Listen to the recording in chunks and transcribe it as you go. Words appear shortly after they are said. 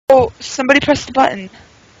Oh, somebody press the button.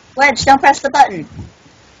 Wedge, don't press the button.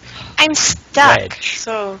 I'm stuck. Wedge.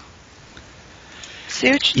 So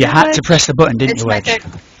See what You had to press the button, didn't It's you, my Wedge?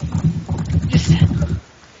 turn.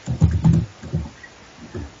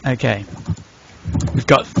 Okay. We've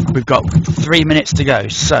got 3 minutes to go.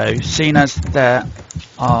 So, seeing as there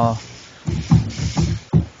are...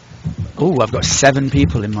 Oh, I've got 7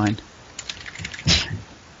 people in mine.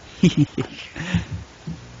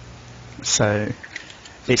 So,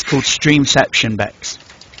 it's called Streamception, Bex.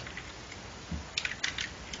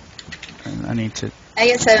 And I need to... I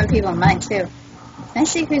get 7 people in mine too. Can I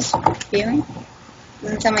see who's viewing?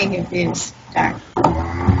 Doesn't tell me who views. Darn.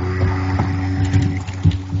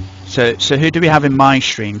 So who do we have in my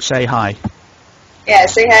stream? Say hi. Yeah,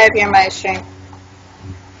 say hi if you're in my stream.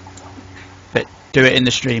 But do it in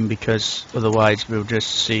the stream, because otherwise we'll just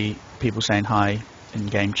see people saying hi in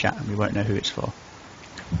game chat and we won't know who it's for.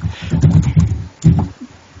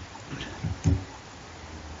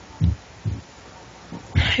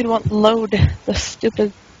 It won't load the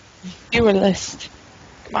stupid viewer list.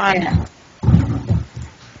 Come on. Yeah.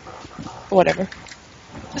 Whatever.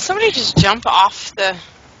 did somebody just jump off the?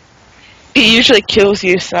 It usually kills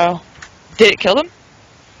you, so... Did it kill them?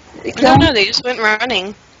 No, no, they just went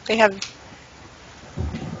running. They have.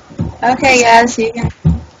 Okay, yeah, so you can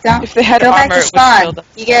don't If they had go back armor, to it would kill spawn. them.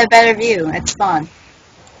 You get a better view at spawn.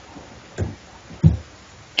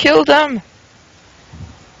 Kill them!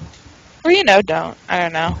 Or, you know, don't. I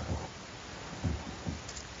don't know.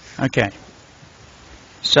 Okay.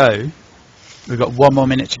 So, we've got 1 more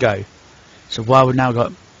minute to go. So while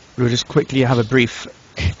we'll just quickly have a brief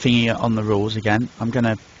thingy on the rules again. I'm going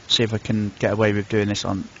to see if I can get away with doing this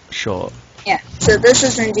on short. Yeah, so this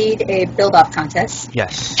is indeed a build-off contest.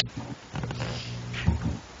 Yes.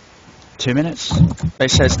 2 minutes?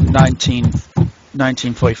 It says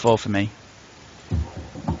 1944 for me.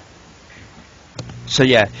 So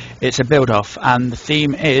yeah, it's a build-off, and the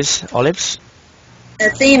theme is olives. The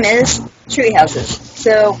theme is tree houses.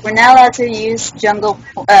 So we're not allowed to use jungle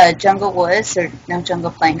woods, or no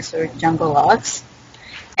jungle planks, or jungle logs.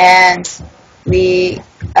 And we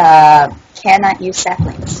cannot use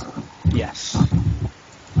saplings. Yes.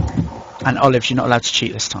 And olives, you're not allowed to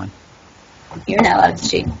cheat this time. You're not allowed to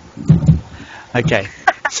cheat. Okay.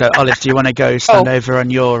 So olives, do you want to go stand over on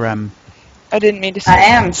your I didn't mean to say I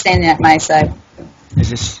am standing at my side. Is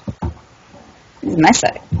this? This is my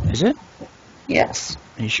side. Is it? Yes.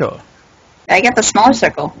 Are you sure? I get the smaller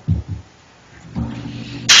circle.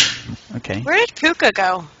 Okay. Where did Pookkah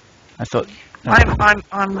go? I thought.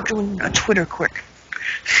 I'm doing a Twitter quick.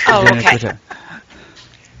 Oh, Doing a okay. Twitter.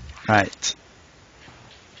 Right.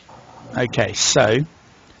 Okay, so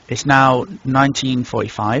it's now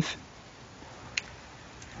 1945.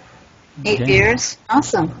 8 Okay. viewers.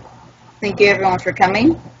 Awesome. Thank you everyone for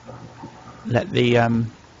coming. Let the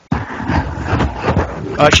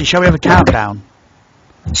Oh, actually, shall we have a countdown?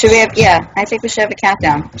 Should we have? Yeah, I think we should have a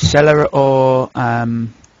countdown. Seller or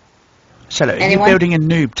Seller? Are you Anyone? building a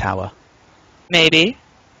noob tower? maybe.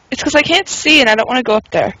 It's because I can't see and I don't want to go up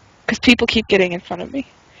there. Because people keep getting in front of me.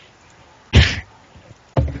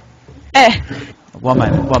 One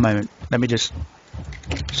moment. Let me just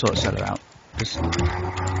sort Seller out. Just...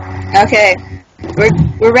 Okay,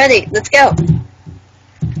 we're ready. Let's go.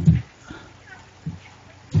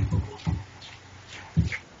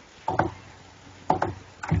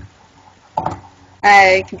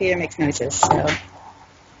 My computer makes noises, so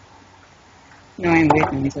annoying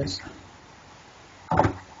weird noises.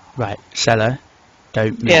 Right, Seller,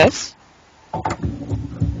 don't move. Yes.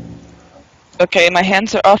 Okay, my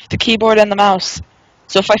hands are off the keyboard and the mouse.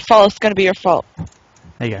 So if I fall, it's going to be your fault.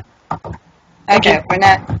 There you go. Okay, we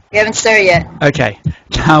haven't started yet. Okay,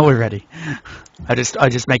 now we're ready. I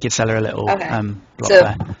just make it Seller a little Okay. block So-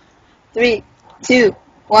 there. 3, 2,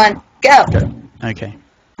 1, go! Go. Okay.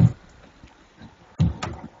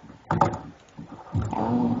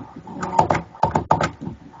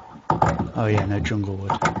 Oh yeah, no jungle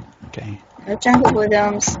wood. Okay. No jungle wood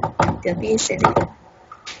ohms. Don't be silly.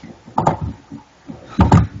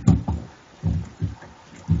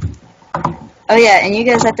 Oh yeah, and you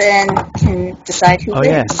guys at the end can decide who Oh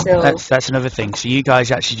yeah, wins. So that's another thing. So you guys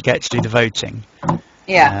actually get to do the voting.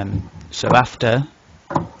 yeah, So after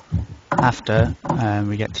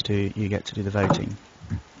you get to do the voting.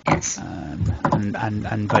 yes.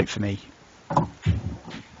 And vote for me.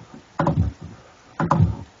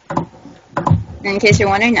 And in case you're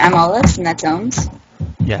wondering, I'm Olives, and that's Ohms.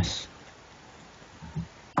 Yes.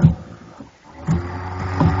 And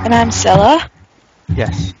I'm Sella.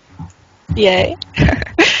 Yes. Yay.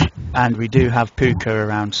 And we do have Pookkah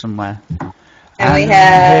around somewhere. And we here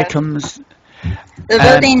have comes The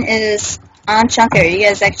voting is on Chuncker. You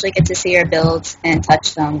guys actually get to see our builds and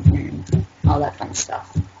touch them and all that fun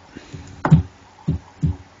stuff.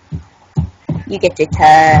 You get to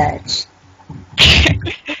touch.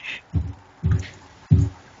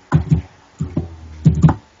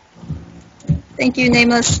 Thank you,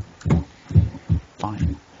 Nameless.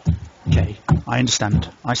 Fine. Okay, I understand.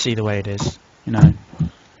 I see the way it is. You know,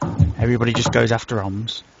 everybody just goes after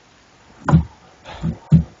Ohms.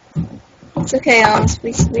 It's okay, Ohms.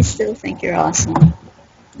 We still think you're awesome.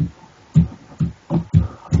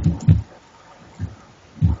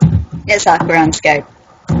 Yes, Aqua on Skype.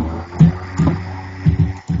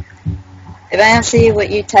 If I don't see what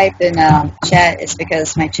you type in chat, it's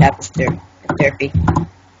because my chat is derpy.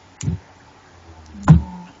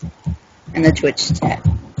 In the Twitch chat.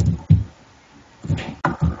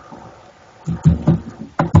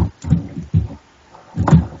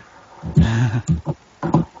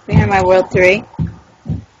 We're in my World 3.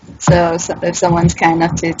 So if someone's kind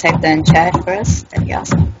enough to type that in chat for us, that'd be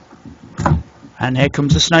awesome. And here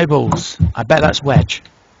comes the snowballs. I bet that's Wedge.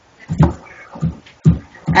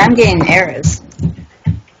 I'm getting arrows.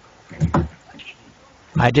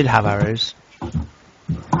 I did have arrows.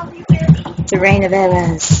 It's a rain of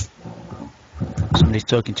arrows. Somebody's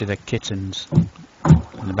talking to their kittens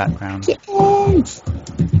in the background. Kittens!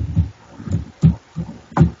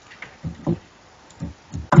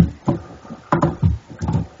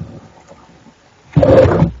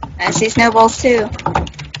 I see snowballs too.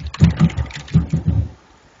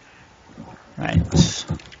 Right.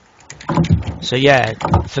 So yeah,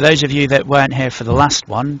 for those of you that weren't here for the last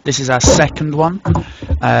one, this is our second one.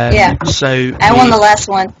 Yeah. So I won the last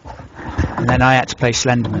one. and then I had to play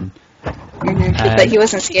Slenderman. But he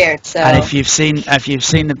wasn't scared, so. And if you've seen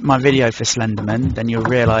my video for Slenderman, then you'll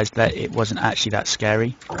realise that it wasn't actually that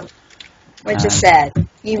scary. Which is sad.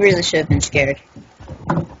 You really should have been scared.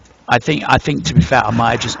 I think to be fair, I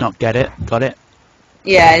might have just not got it.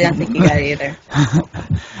 Yeah, I don't think you got it either.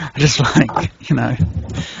 I just like, you know.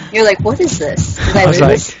 You're like, what is this? Did I was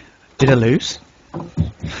lose? like, did I lose?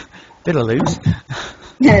 Did I lose?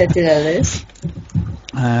 Did I lose?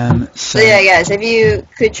 So yeah, guys, if you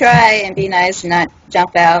could try and be nice and not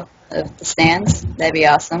jump out of the stands, that'd be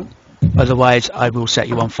awesome. Otherwise, I will set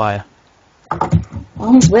you on fire.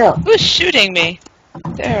 Almost will. Who's shooting me?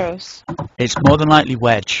 The arrows. It's more than likely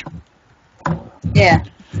Wedge. Yeah.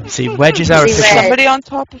 See, Wedge is our See, official. Wedge. Somebody on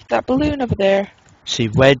top of that balloon over there. See,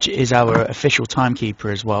 Wedge is our official timekeeper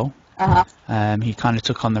as well. He kind of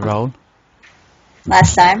took on the role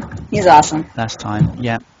Last time. He's awesome. last time.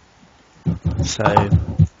 Yeah. So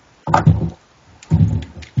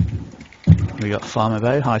we got Farmer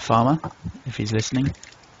Bo. Hi, Farmer, if he's listening.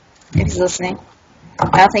 If he's listening.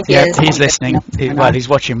 I don't think he Yeah, is. he's listening. No, Well, he's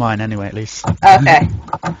watching mine anyway, at least. Okay.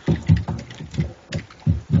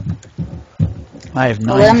 I have 9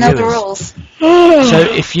 Well, let him know the viewers. rules. So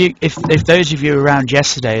if those of you were around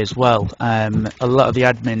yesterday as well, a lot of the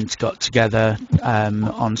admins got together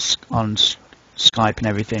on Skype and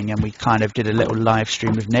everything, and we kind of did a little live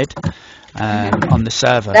stream with Nid on the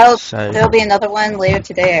server. There'll be another one later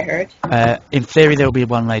today, I heard. In theory, there'll be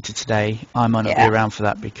one later today. I might not Yeah. be around for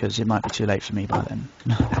that because it might be too late for me by then.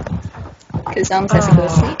 Because Ohms has to go to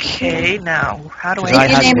sleep. Okay, now, how do Because I I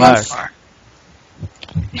Thank you, have Nameless. work.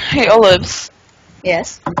 Hey, Olives.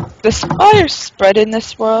 Yes. Does fire spread in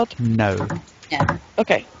this world? No. Yeah.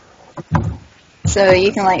 Okay. So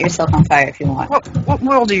you can light yourself on fire if you want. what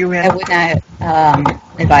world are you I in? would not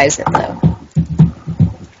advise it, though.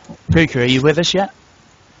 Pookkah, are you with us yet?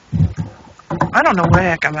 I don't know where the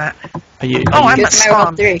heck I'm at. Are you? Oh, I'm Go at to my World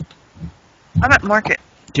Spawn. 3. I'm at Market.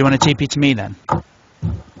 Do you want to TP to me then?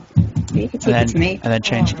 You can take it to me. And then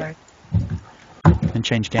change Alright. and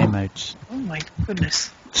change game modes. Oh my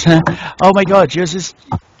goodness. Oh my God, yours is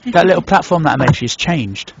that little platform that I made for you has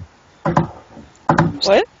changed.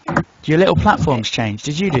 What? Your little platform's changed.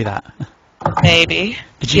 Did you do that? Maybe.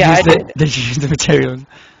 Did you Yeah, use I the Did you use the materials?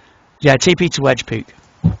 Yeah, TP to Wedge Pook.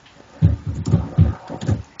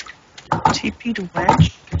 TP to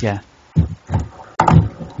Wedge. Yeah.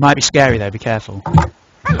 Might be scary though. Be careful.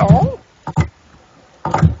 Hello.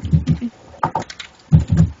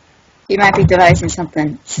 You might be devising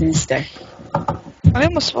something sinister. I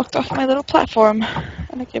almost walked off my little platform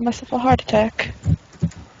and I gave myself a heart attack.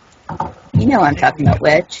 You know what I'm talking about,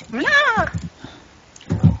 Wedge. Ah.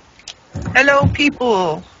 Hello,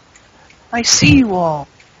 people. I see you all.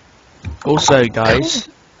 Also, guys,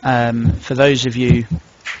 for those of you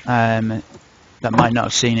that might not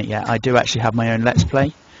have seen it yet, I do actually have my own Let's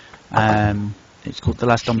Play. It's called The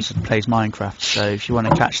Last Ohms Plays Minecraft. So if you want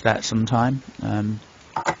to catch that sometime,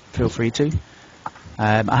 feel free to.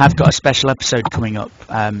 I have got a special episode coming up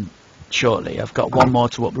shortly. I've got one more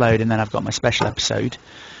to upload, and then I've got my special episode.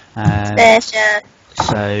 Special.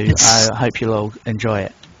 So I hope you'll all enjoy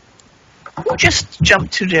it. Who just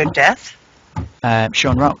jumped to their death?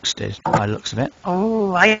 Sean Rocks did, by the looks of it.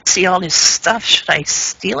 Oh, I see all his stuff. Should I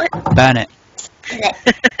steal it? Burn it.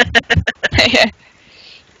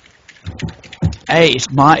 Hey, it's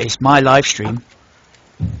my live stream.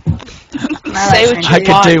 Say what I you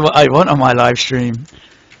can want. do what I want on my live stream.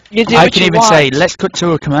 You do I what can you even want. say, let's cut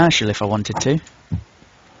to a commercial if I wanted to.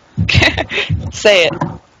 Say it,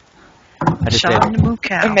 I just did. Sean the Moo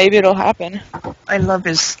Cow. and maybe it'll happen. I love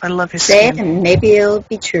his Say it skin. and maybe it'll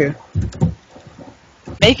be true.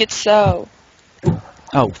 Make it so.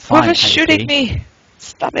 Oh, fine. Whoever's shooting AP. me,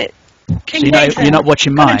 stop it. So King you're Nathan, not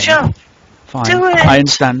watching gonna mine? jump. Fine. Do it. I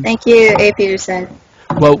understand. Thank you, A. Peterson.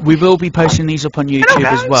 Well, we will be posting these up on YouTube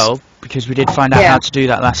as guys. well, because we did find out Yeah. how to do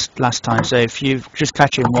that last time. So if you just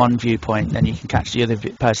catch in one viewpoint, then you can catch the other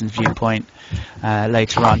person's viewpoint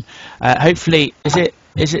later on. Hopefully,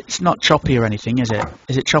 it's not choppy or anything, is it?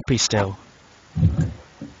 Is it choppy still?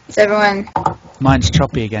 Is everyone, Mine's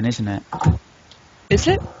choppy again, isn't it? Is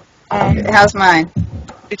it? how's mine?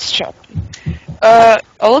 It's choppy.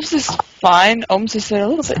 Olaf's is fine. Ohms is a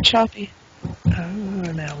little bit choppy.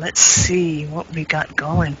 Oh, now let's see what we got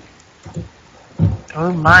going.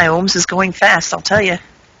 Oh my, Ohms is going fast, I'll tell you.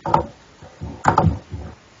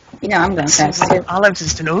 You know I'm going fast too. Olives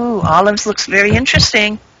is doing. Ooh, Olives looks very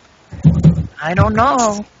interesting. I don't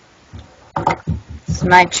know. It's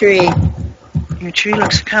my tree. Your tree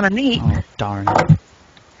looks kind of neat. Oh, darn.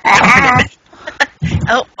 Ah,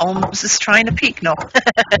 Oh, Ohms is trying to peek. No.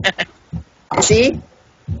 see?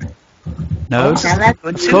 No, Now that's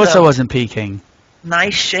Good of too, course I though. wasn't peeking.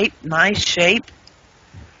 Nice shape, nice shape.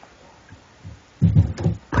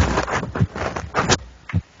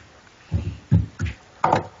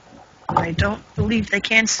 I don't believe they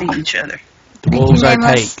can see each other. The Thank wall's you,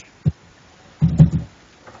 Nameless. opaque.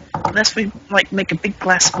 Unless we, like, make a big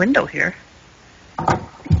glass window here.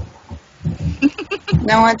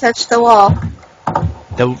 no one touched the wall.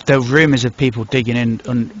 There were rumours of people digging in,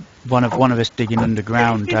 one of us digging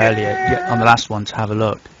underground earlier on the last one to have a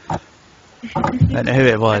look. Don't know who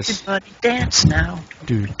it was. Everybody dance now.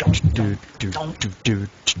 Dude.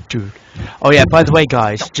 Oh yeah, by the way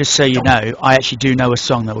guys, just so you know, I actually do know a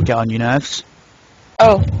song that will get on your nerves.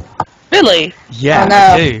 Oh, really? Yeah, Oh, no.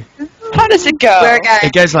 I do. How does it go? Where, guys?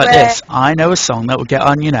 It goes like Where? this. I know a song that will get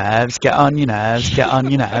on your nerves, get on your nerves, get on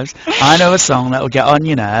your nerves. I know a song that will get on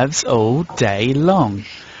your nerves all day long.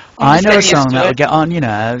 I just know a getting used song to that will it. get on your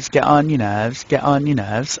nerves, get on your nerves, get on your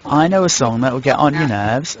nerves. I know a song that will get on your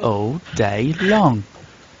nerves all day long.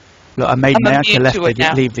 Look, I made I'm America immune to it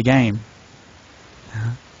now. leave the game.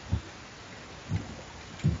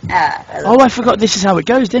 Ah, Oh, I forgot this is how it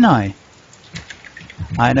goes, didn't I?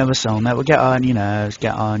 I know a song that will get on your nerves,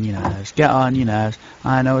 get on your nerves, get on your nerves.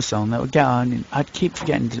 I know a song that will get on your... I keep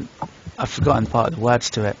forgetting to... I've forgotten part of the words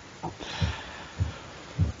to it.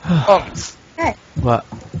 Ohms. What?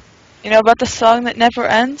 You know about the song that never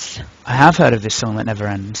ends? I have heard of this song that never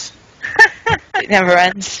ends. It never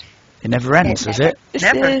ends. It never ends, does it? This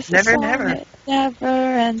Never, is the never, song never. that never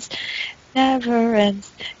ends, never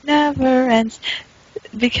ends, never ends.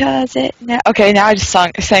 Because it... Okay, now I just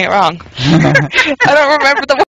sang it wrong. I don't remember the